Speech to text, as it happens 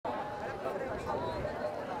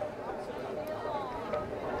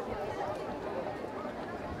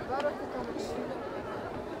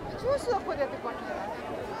Hey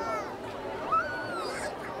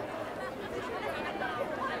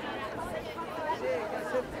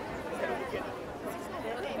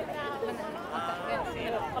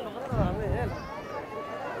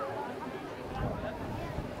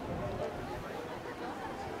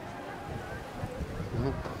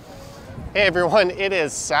everyone, it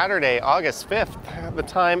is Saturday, August 5th. The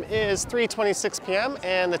time is 3:26 p.m.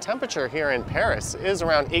 and the temperature here in Paris is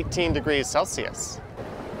around 18 degrees Celsius.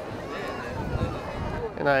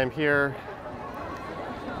 And I am here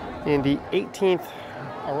in the 18th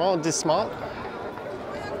arrondissement,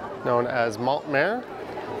 known as Montmartre.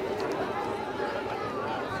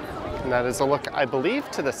 And that is a look, I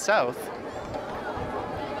believe, to the south.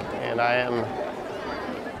 And I am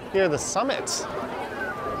near the summit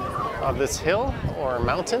of this hill or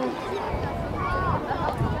mountain.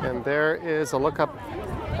 And there is a look up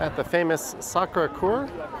at the famous Sacré Coeur.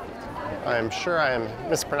 I'm sure I am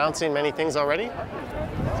mispronouncing many things already.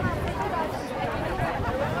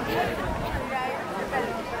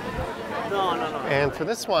 And for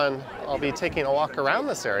this one, I'll be taking a walk around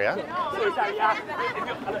this area,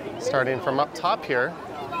 starting from up top here.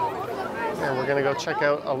 And we're gonna go check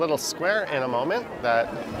out a little square in a moment that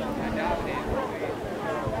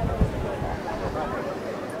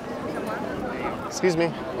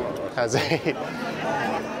has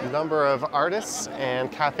a number of artists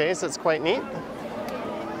and cafes that's quite neat.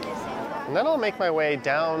 And then I'll make my way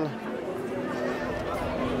down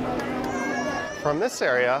from this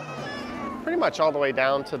area, pretty much all the way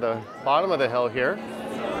down to the bottom of the hill here.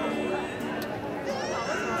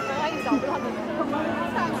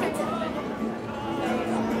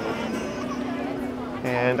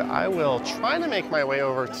 And I will try to make my way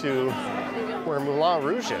over to where Moulin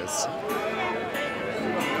Rouge is.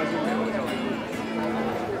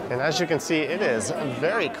 And as you can see, it is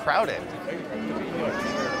very crowded.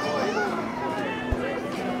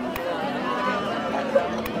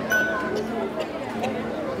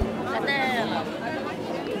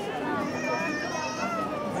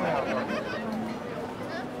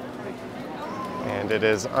 And it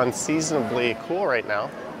is unseasonably cool right now.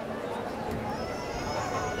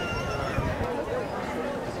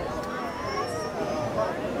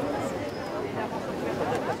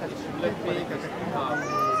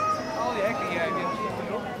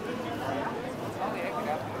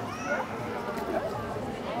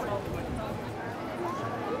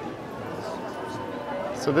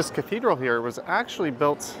 So this cathedral here was actually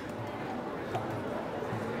built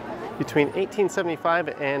between 1875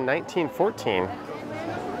 and 1914.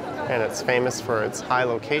 And it's famous for its high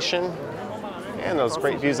location and those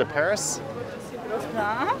great views of Paris.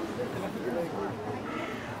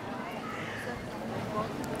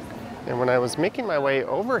 And when I was making my way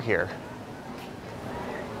over here,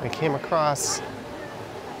 I came across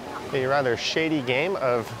a rather shady game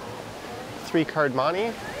of three-card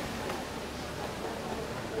monte.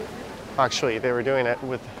 Actually, they were doing it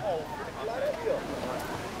with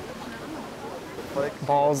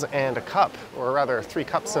balls and a cup, or rather 3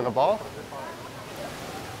 cups and a ball.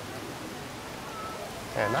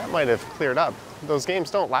 And that might have cleared up. Those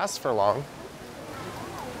games don't last for long.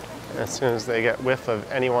 As soon as they get whiff of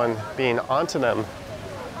anyone being onto them,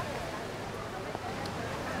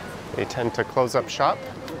 they tend to close up shop.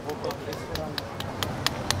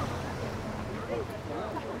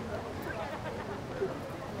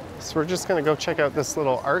 So we're just gonna go check out this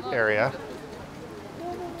little art area.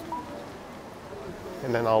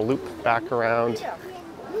 And then I'll loop back around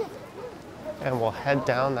and we'll head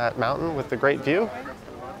down that mountain with the great view.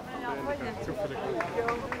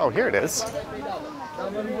 Oh, here it is.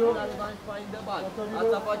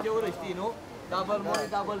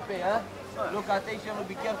 Look, attention,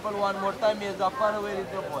 be careful one more time. Yes, the far where is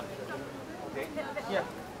the ball. Yeah.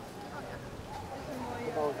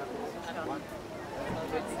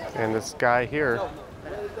 And this guy here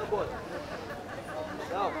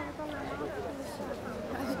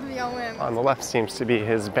on the left seems to be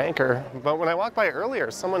his banker. But when I walked by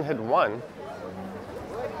earlier, someone had won.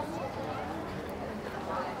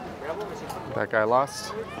 That guy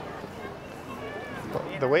lost.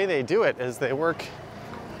 The way they do it is they work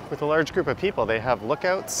with a large group of people. They have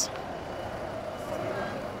lookouts,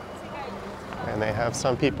 and they have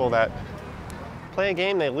some people that play a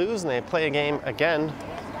game, they lose, and they play a game again,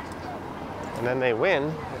 and then they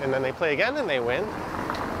win, and then they play again and they win.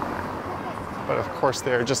 But of course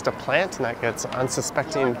they're just a plant, and that gets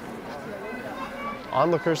unsuspecting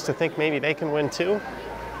onlookers to think maybe they can win too.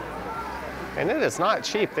 And it is not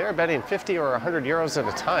cheap. They're betting 50 or 100 euros at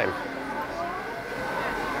a time.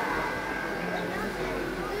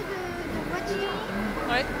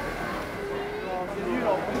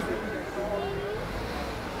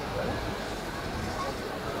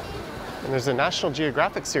 And there's a National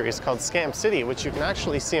Geographic series called Scam City, which you can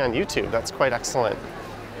actually see on YouTube. That's quite excellent.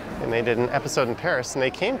 And they did an episode in Paris, and they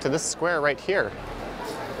came to this square right here.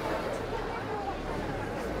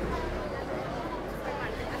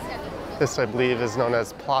 This, I believe, is known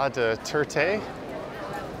as Place de Tertre.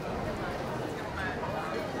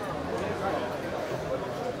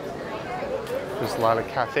 There's a lot of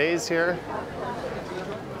cafes here.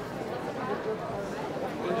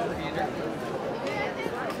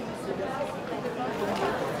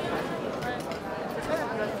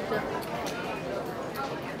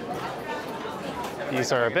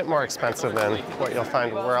 These are a bit more expensive than what you'll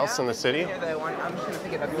find anywhere else in the city.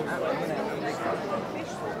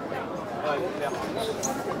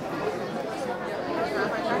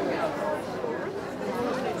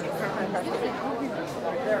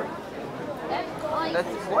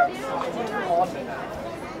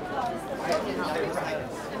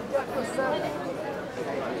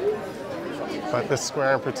 But this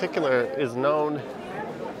square in particular is known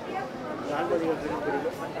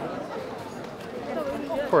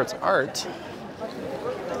for its art.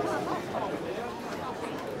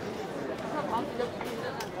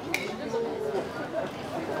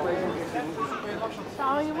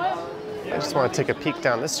 I just want to take a peek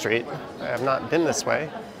down this street. I have not been this way.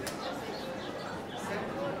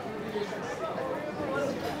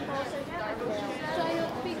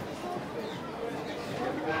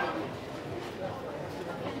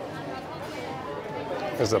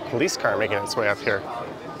 There's a police car making its way up here.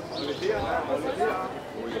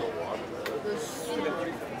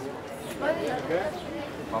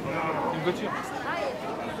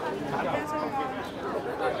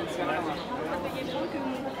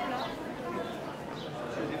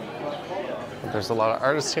 There's a lot of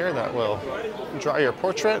artists here that will draw your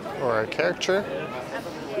portrait or a caricature.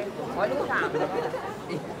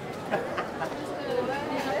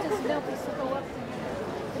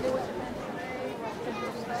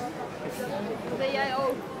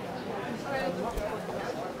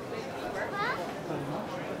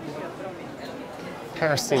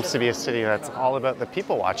 Paris seems to be a city that's all about the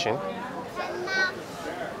people watching.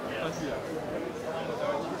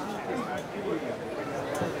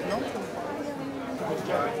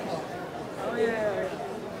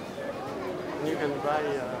 You can buy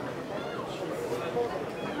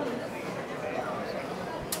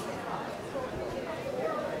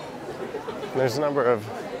there's a number of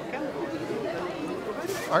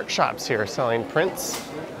art shops here selling prints.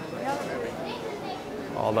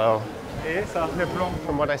 Although,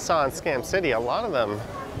 from what I saw in Scam City, a lot of them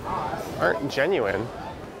aren't genuine.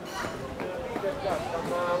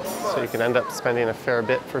 So you can end up spending a fair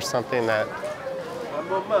bit for something that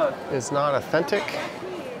is not authentic.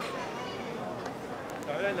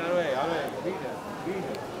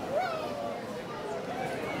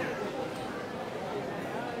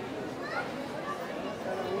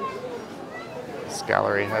 This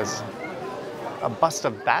gallery has a bust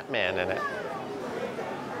of Batman in it.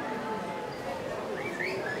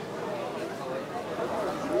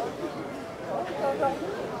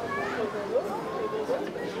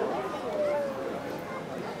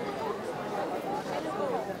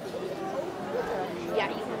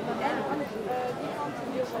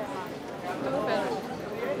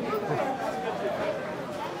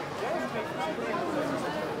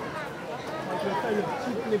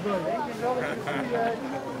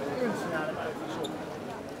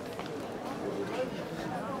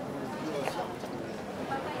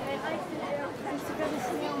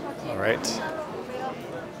 All right.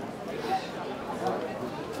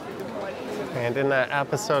 And in that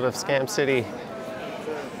episode of Scam City,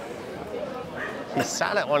 he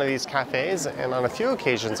sat at one of these cafes, and on a few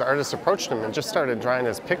occasions, artists approached him and just started drawing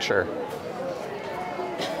his picture.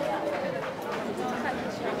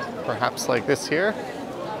 Perhaps like this here.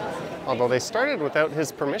 Although they started without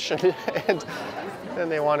his permission, and then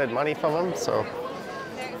they wanted money from him, so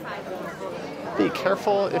be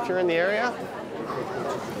careful if you're in the area.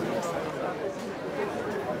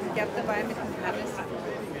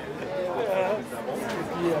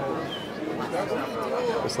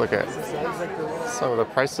 Just look at some of the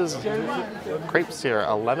prices. Crepes here,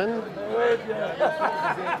 11.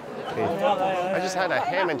 I just had a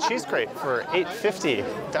ham and cheese crepe for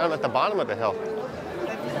 $8.50 down at the bottom of the hill.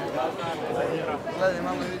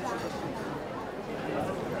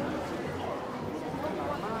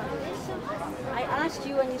 I asked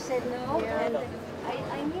you and you said no, and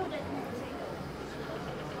I knew that.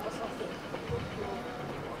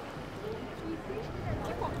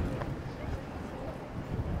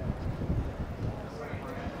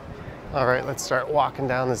 All right, let's start walking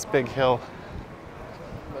down this big hill.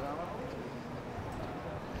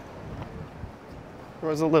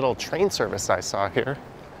 was a little train service I saw here.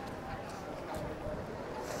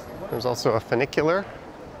 There's also a funicular.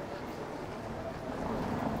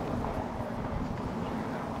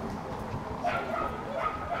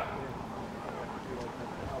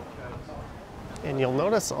 And you'll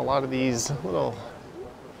notice a lot of these little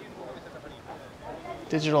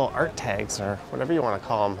digital art tags, or whatever you want to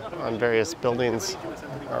call them, on various buildings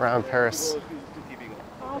around Paris.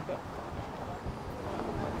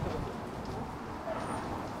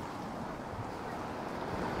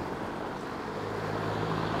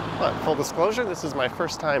 But full disclosure, this is my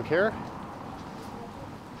first time here.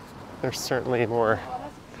 There's certainly more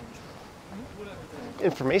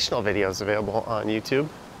informational videos available on YouTube.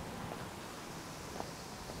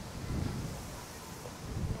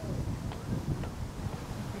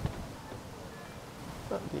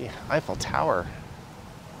 The Eiffel Tower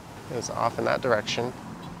is off in that direction.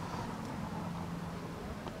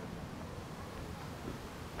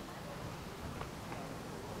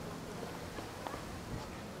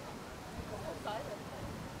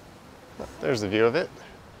 There's the view of it.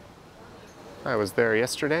 I was there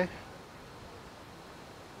yesterday.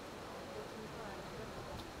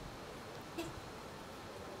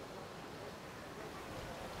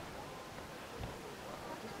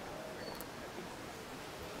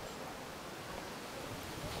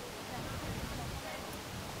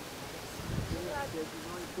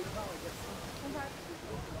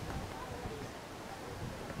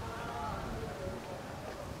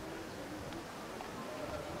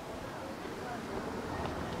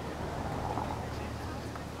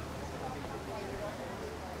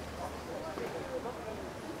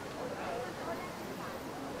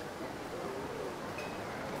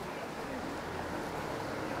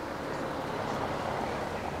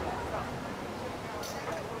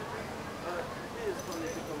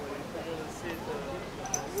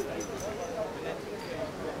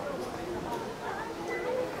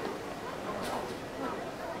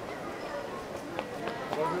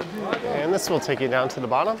 And this will take you down to the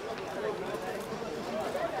bottom.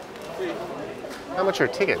 How much are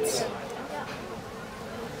tickets?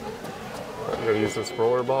 I'm gonna use this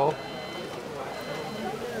roller ball.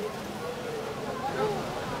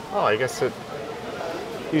 Oh, I guess it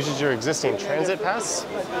uses your existing transit pass.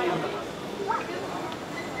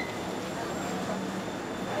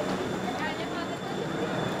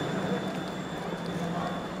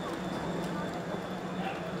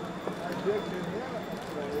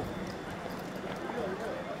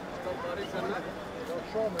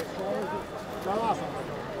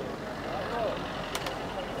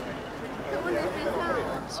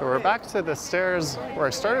 So we're back to the stairs where I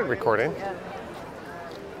started recording.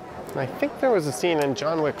 And I think there was a scene in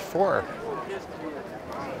John Wick 4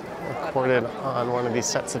 recorded on one of these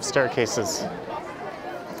sets of staircases.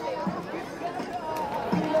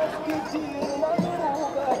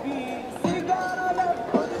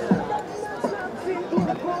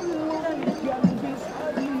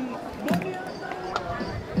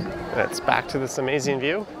 And it's back to this amazing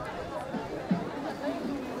view.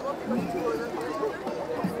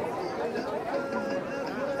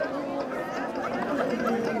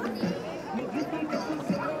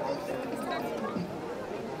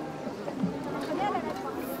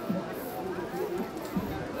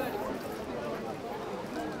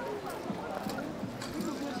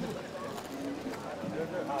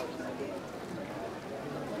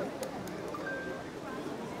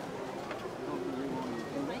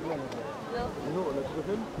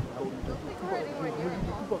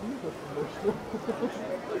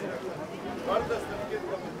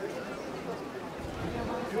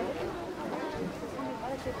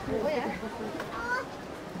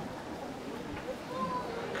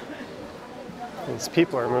 These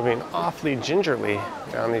people are moving awfully gingerly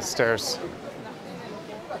down these stairs.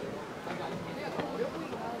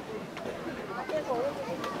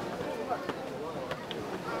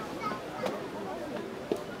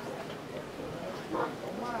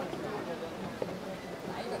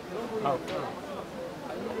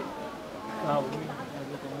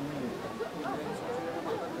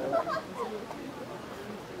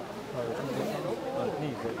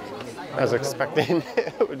 I was expecting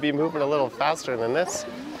it would be moving a little faster than this.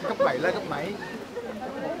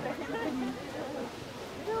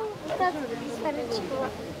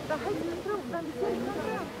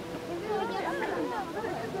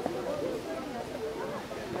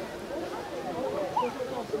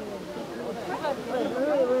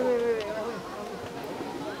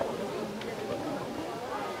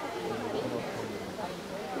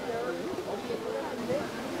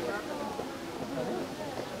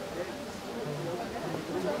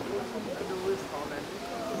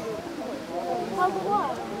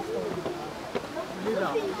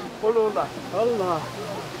 Allah. Allah.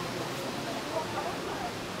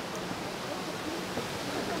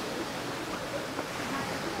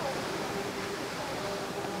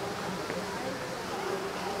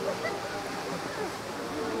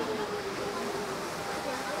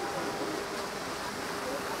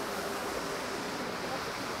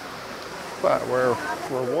 But we're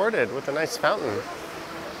rewarded with a nice fountain.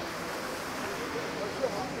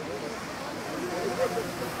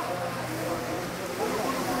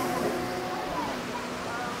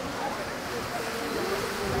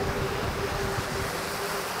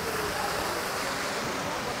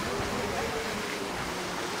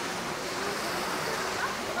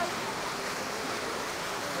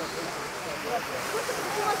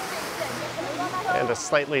 And a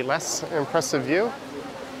slightly less impressive view.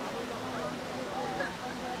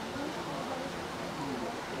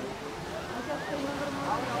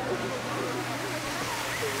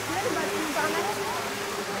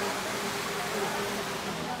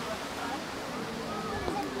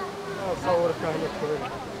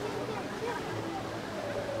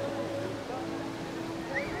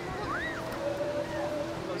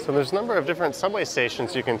 So there's a number of different subway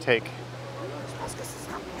stations you can take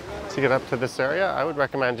to get up to this area. I would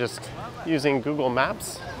recommend just using Google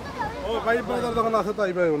Maps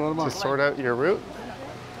to sort out your route.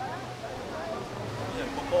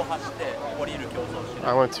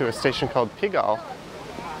 I went to a station called Pigalle,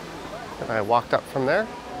 and I walked up from there.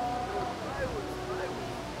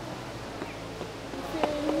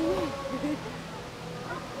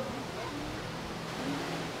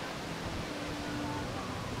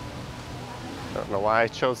 I don't know why I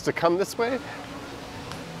chose to come this way.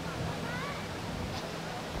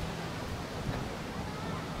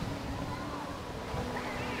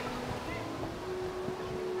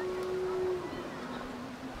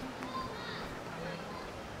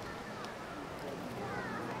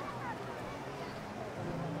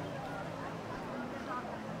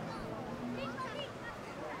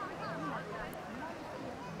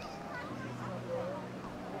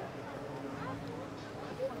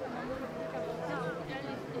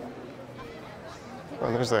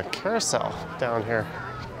 Oh, there's a carousel down here.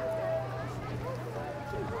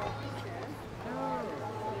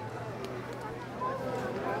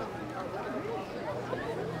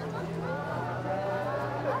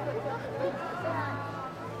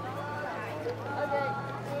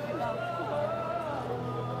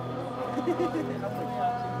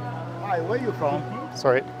 Hi, where are you from?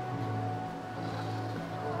 Sorry.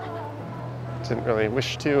 Didn't really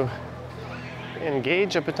wish to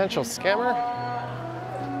engage a potential scammer.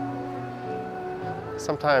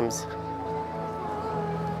 Sometimes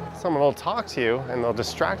someone will talk to you and they'll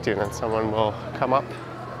distract you, and then someone will come up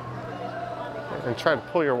and try to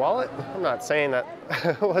pull your wallet. I'm not saying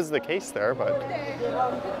that was the case there, but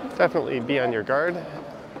definitely be on your guard.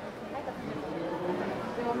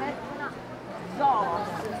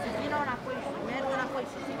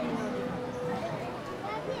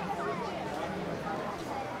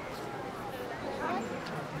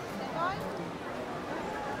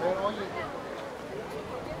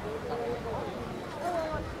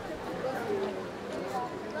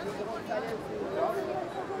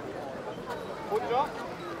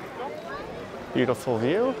 Beautiful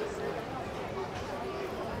view.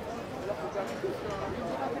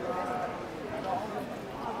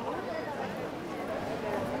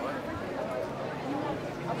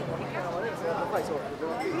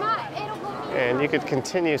 And you could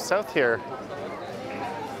continue south here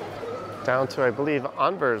down to, I believe,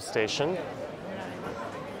 Anvers station.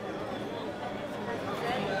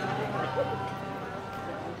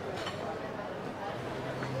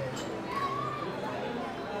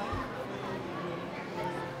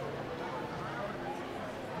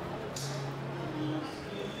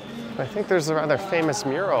 I think there's a rather famous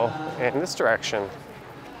mural in this direction.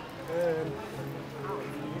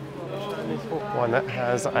 One that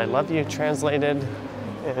has "I love you" translated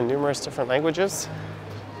in numerous different languages.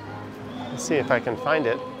 Let's see if I can find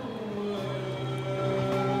it.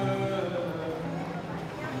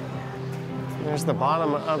 There's the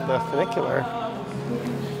bottom of the funicular.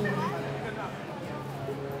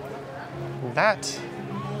 That's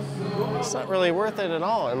not really worth it at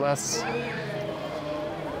all unless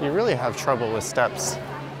you really have trouble with steps.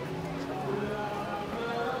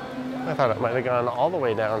 I thought it might have gone all the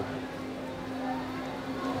way down.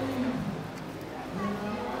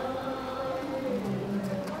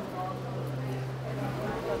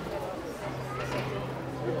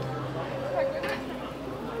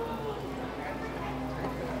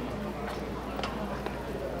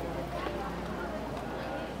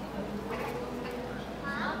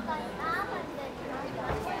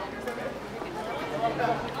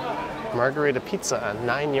 Margarita pizza,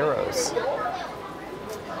 9 euros.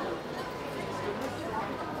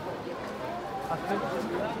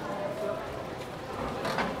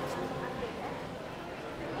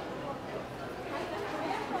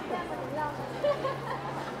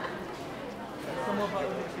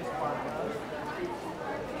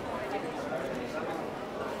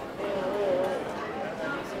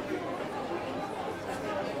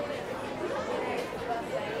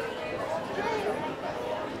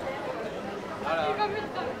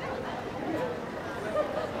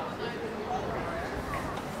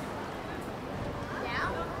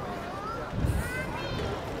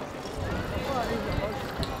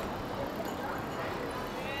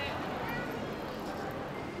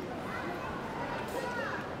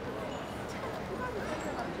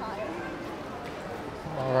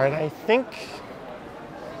 All right, I think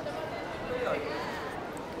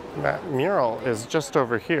that mural is just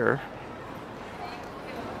over here.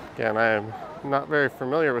 Again, I'm not very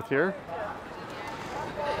familiar with here.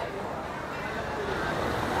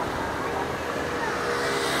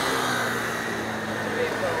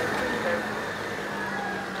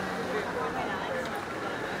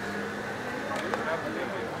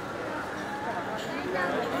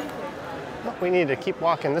 Oh, we need to keep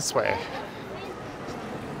walking this way.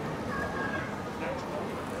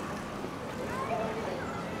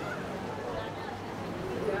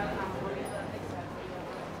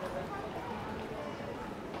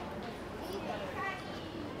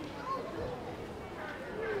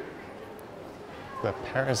 The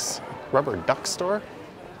Paris rubber duck store.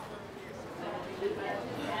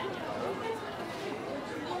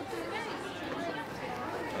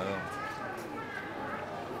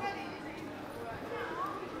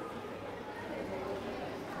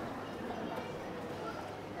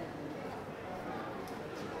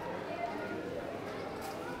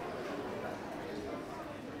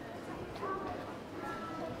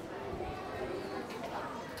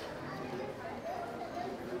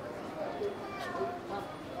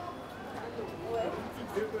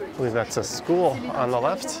 I believe that's a school on the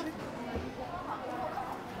left.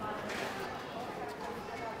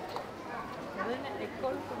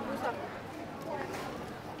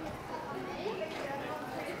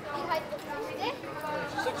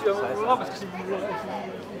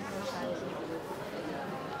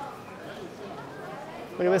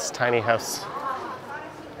 Look at this tiny house.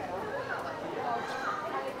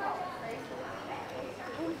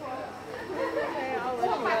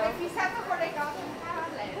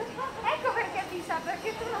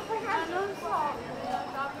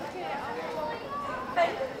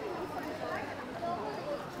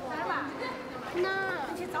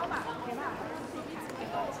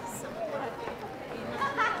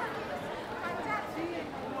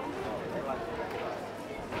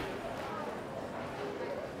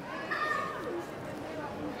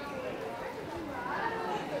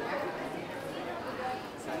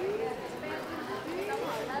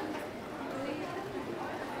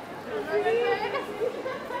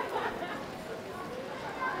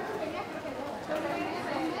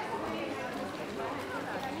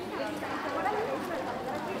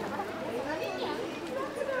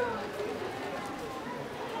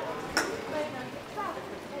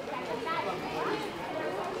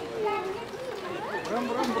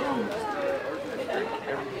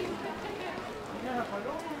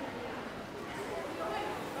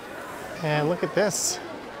 And look at this.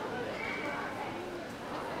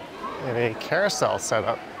 They have a carousel set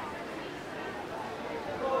up.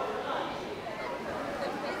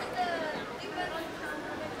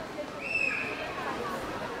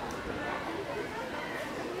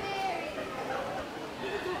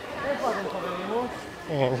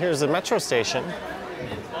 And here's the metro station.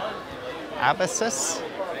 Abyssus.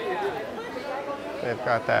 They've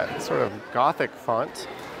got that sort of Gothic font.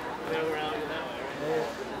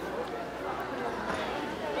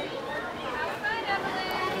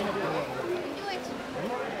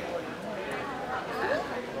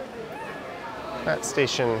 That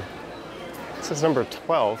station, this is number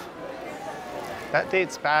 12. That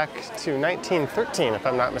dates back to 1913, if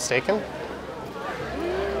I'm not mistaken.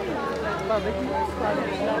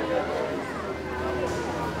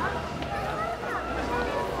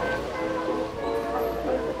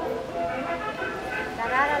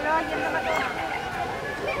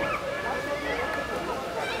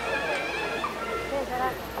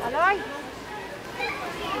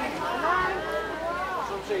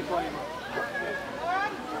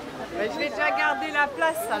 Je vais déjà garder la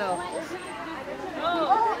place alors.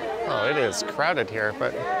 Oh, it is crowded here,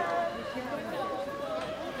 but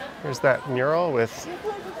here's that mural with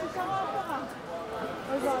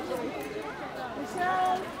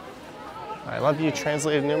I love you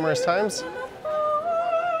translated numerous times.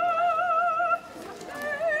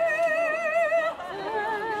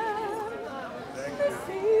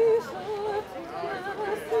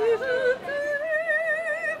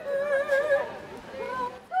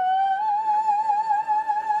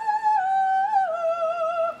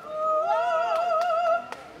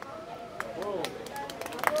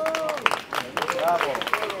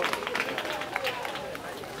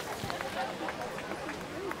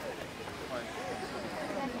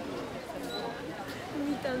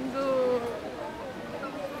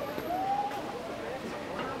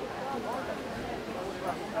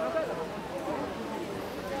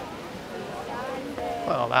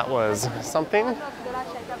 Well, that was something. All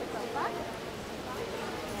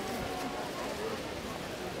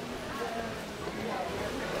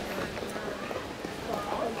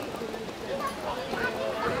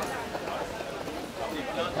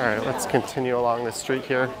right, let's continue along the street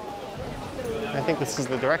here. I think this is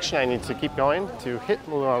the direction I need to keep going to hit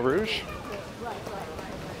Moulin Rouge.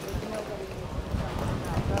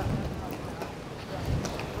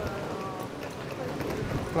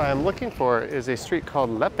 What I'm looking for is a street called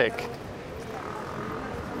Lepic,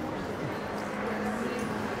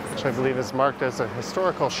 which I believe is marked as a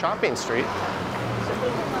historical shopping street.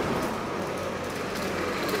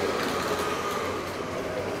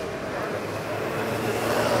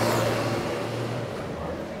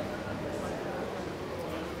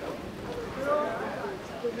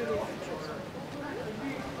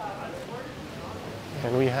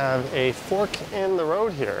 And we have a fork in the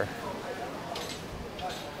road here.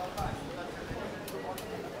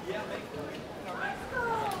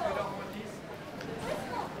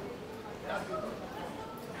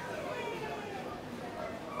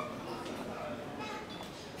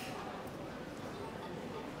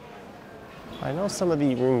 I know some of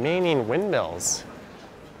the remaining windmills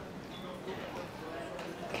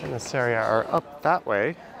in this area are up that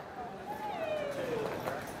way.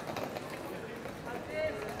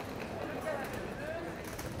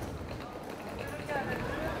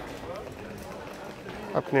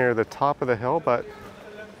 Up near the top of the hill, but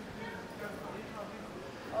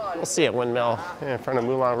we'll see a windmill in front of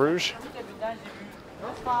Moulin Rouge.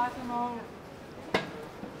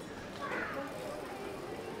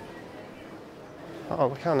 Oh,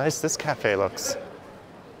 look how nice this cafe looks.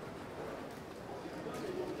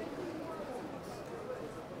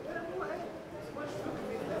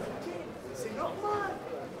 C'est normal.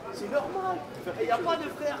 C'est normal. Il n'y a pas de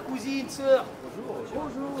frère, cousine, sœur. Bonjour.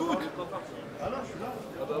 Bonjour. Toutes. Ah non, je suis là.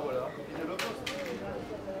 Ah bah voilà.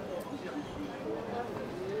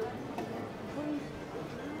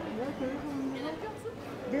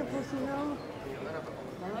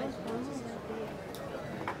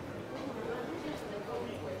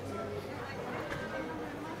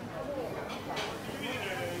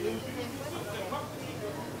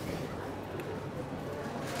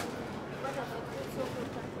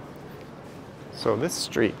 So this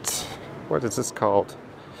street, what is this called?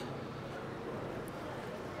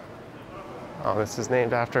 Oh, this is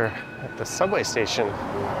named after the subway station,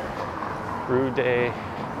 Rue des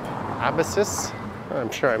Abysses. I'm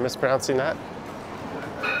sure I'm mispronouncing that.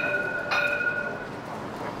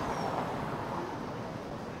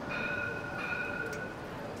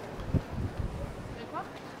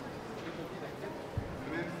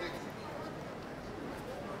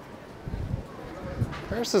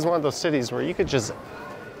 Paris is one of those cities where you could just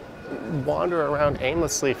wander around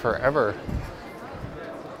aimlessly forever.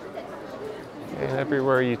 And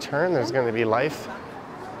everywhere you turn, there's going to be life.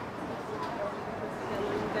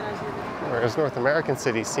 Whereas North American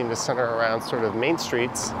cities seem to center around sort of main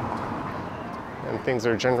streets, and things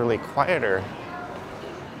are generally quieter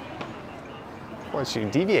once you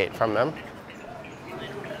deviate from them.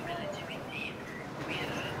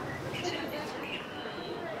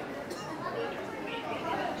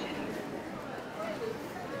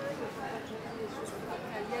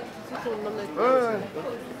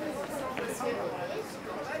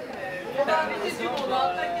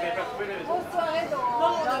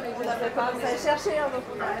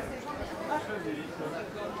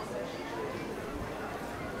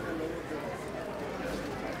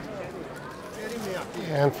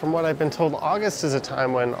 And from what I've been told, August is a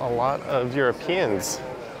time when a lot of Europeans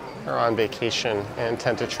are on vacation and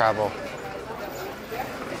tend to travel.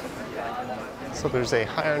 So there's a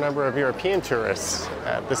higher number of European tourists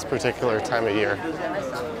at this particular time of year,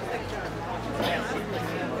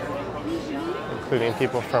 including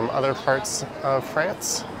people from other parts of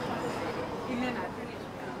France.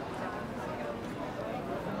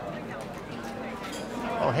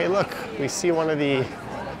 Oh, hey, look, we see one of the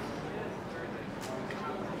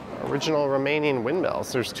Original remaining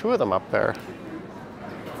windmills. There's 2 of them up there.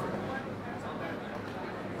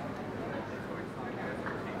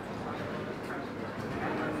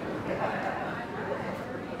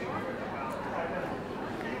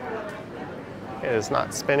 It is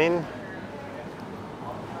not spinning.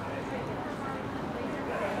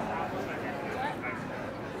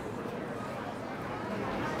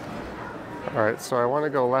 All right, so I want to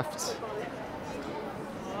go left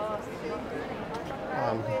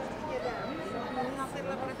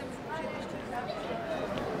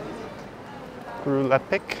Rue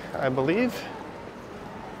Lepic, I believe.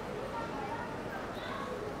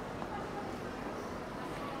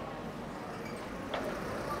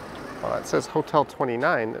 Well, it says Hotel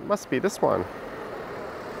 29. It must be this one.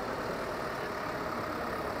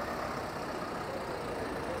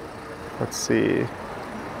 Let's see.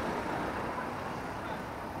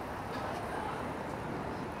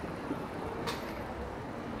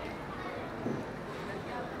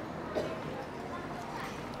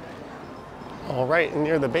 All right, and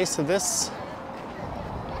near the base of this,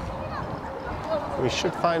 we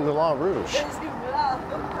should find Moulin Rouge,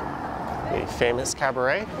 a famous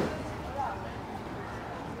cabaret.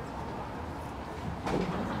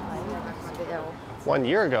 One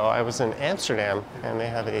year ago, I was in Amsterdam, and they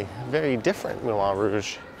have a very different Moulin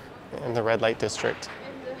Rouge in the red light district.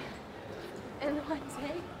 And one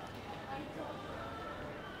day,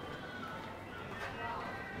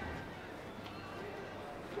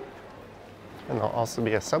 And there'll also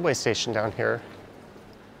be a subway station down here.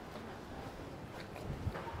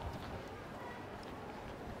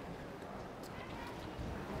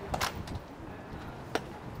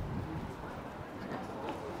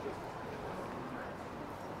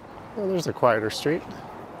 Well, there's a quieter street.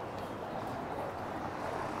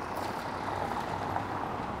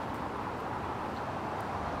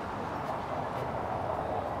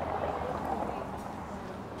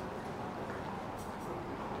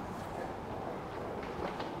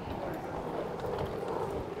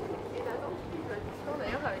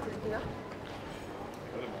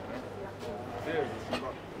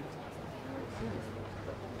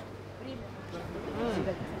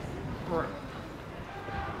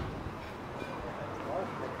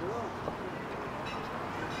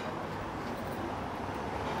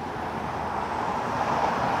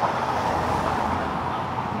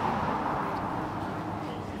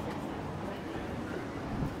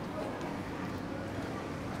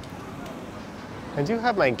 I do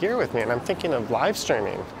have my gear with me, and I'm thinking of live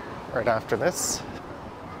streaming right after this.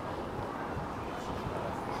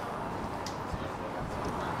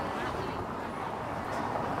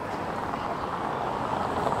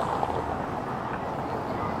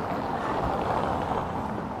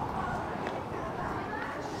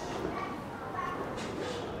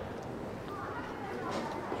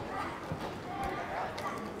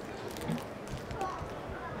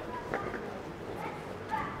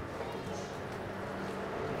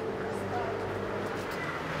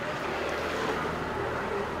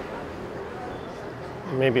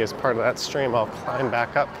 Maybe as part of that stream, I'll climb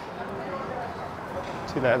back up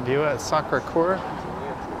to that view at Sacré Coeur.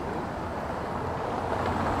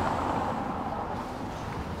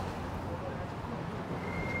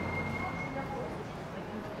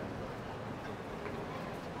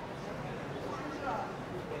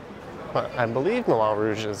 But I believe Moulin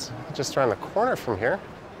Rouge is just around the corner from here.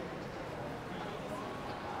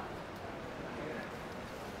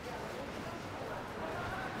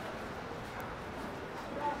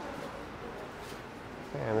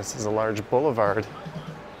 And this is a large boulevard.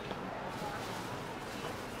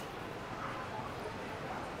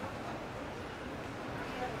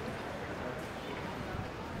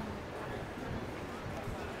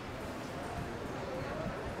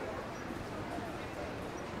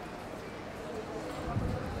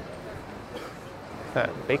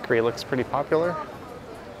 That bakery looks pretty popular.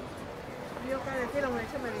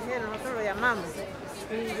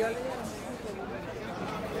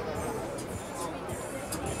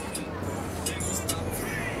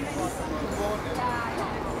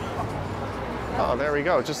 Oh, there we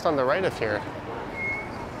go, just on the right of here.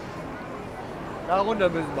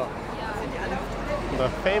 The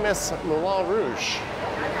famous Moulin Rouge.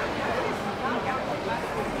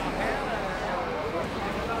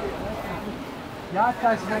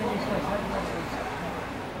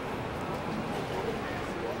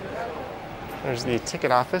 There's the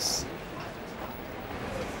ticket office.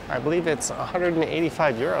 I believe it's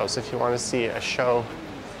 185 euros if you want to see a show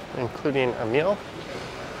including a meal.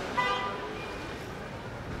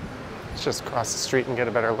 Let's just cross the street and get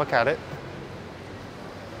a better look at it.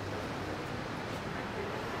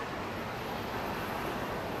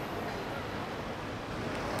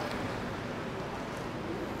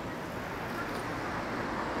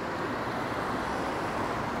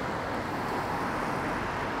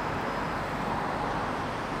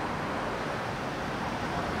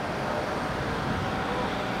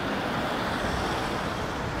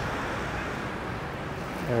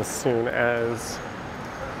 as soon as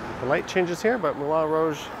the light changes here, but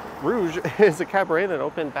Moulin Rouge is a cabaret that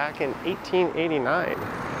opened back in 1889.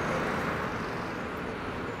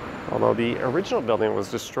 Although the original building was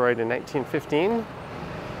destroyed in 1915.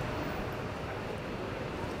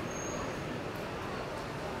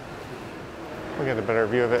 We'll get a better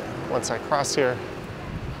view of it once I cross here.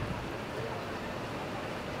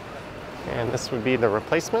 And this would be the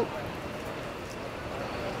replacement.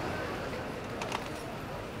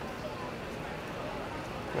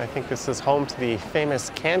 And I think this is home to the famous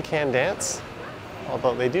can-can dance,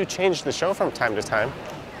 although they do change the show from time to time.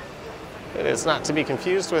 It is not to be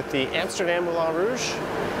confused with the Amsterdam Moulin Rouge.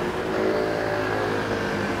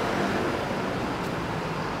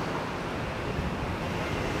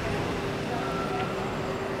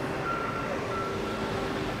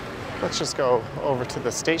 Let's just go over to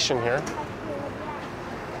the station here.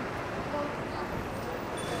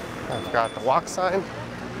 I've got the walk sign.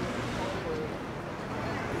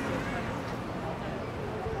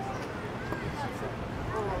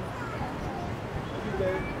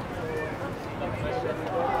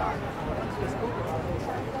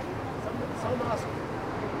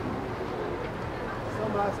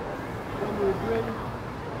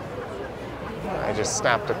 I just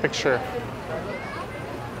snapped a picture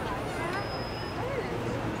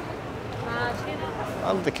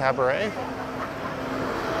of the cabaret.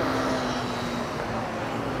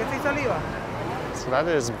 So that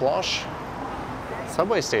is Blanche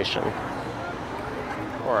subway station,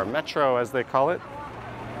 or metro as they call it.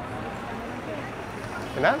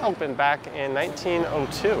 And that opened back in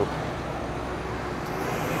 1902.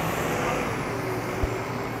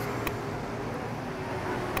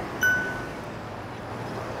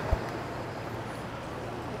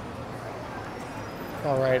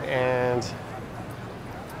 All right, and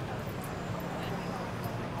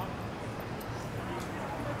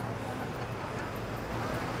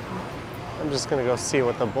I'm just gonna go see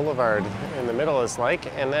what the boulevard in the middle is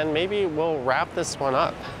like, and then maybe we'll wrap this one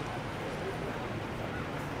up.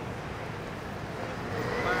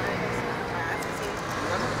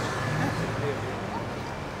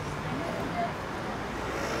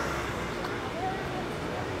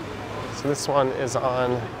 So this one is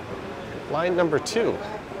on line number 2.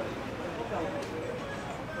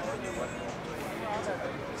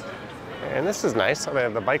 And this is nice. So they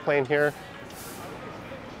have the bike lane here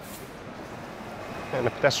and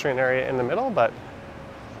the pedestrian area in the middle, but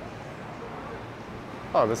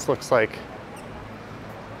oh, this looks like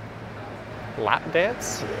lap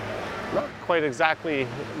dance. Not quite exactly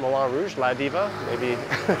Moulin Rouge, La Diva, maybe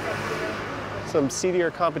some seedier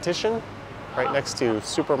competition right next to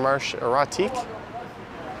Supermarché Erotique.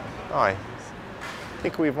 Oh, I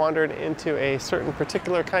think we've wandered into a certain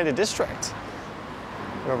particular kind of district.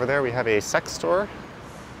 And over there we have a sex store.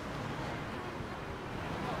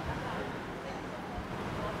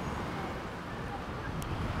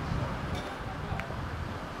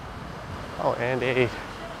 Oh, and a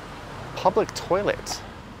public toilet.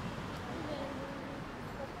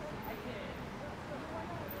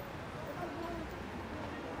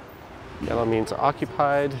 Yellow means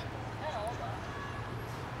occupied.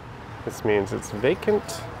 This means it's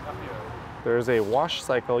vacant. There's a wash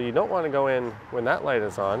cycle. You don't want to go in when that light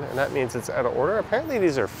is on, and that means it's out of order. Apparently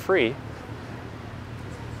these are free.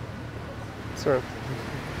 So,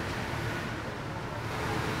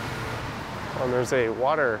 and there's a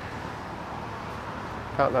water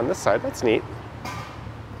fountain on this side. That's neat.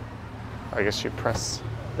 I guess you press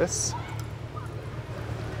this.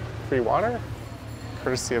 Free water,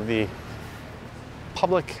 courtesy of the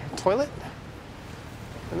public toilet.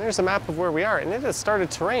 And there's a map of where we are, and it has started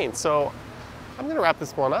to rain, so I'm gonna wrap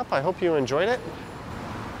this one up. I hope you enjoyed it.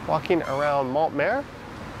 Walking around Montmartre.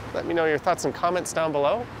 Let me know your thoughts and comments down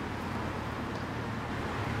below.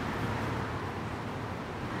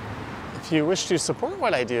 If you wish to support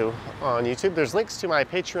what I do on YouTube, there's links to my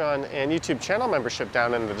Patreon and YouTube channel membership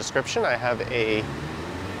down in the description. I have a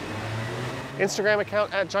Instagram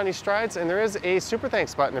account at Johnny Strides, and there is a super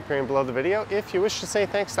thanks button appearing below the video if you wish to say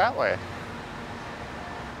thanks that way.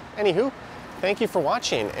 Anywho, thank you for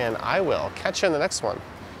watching, and I will catch you in the next one.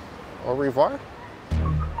 Au revoir.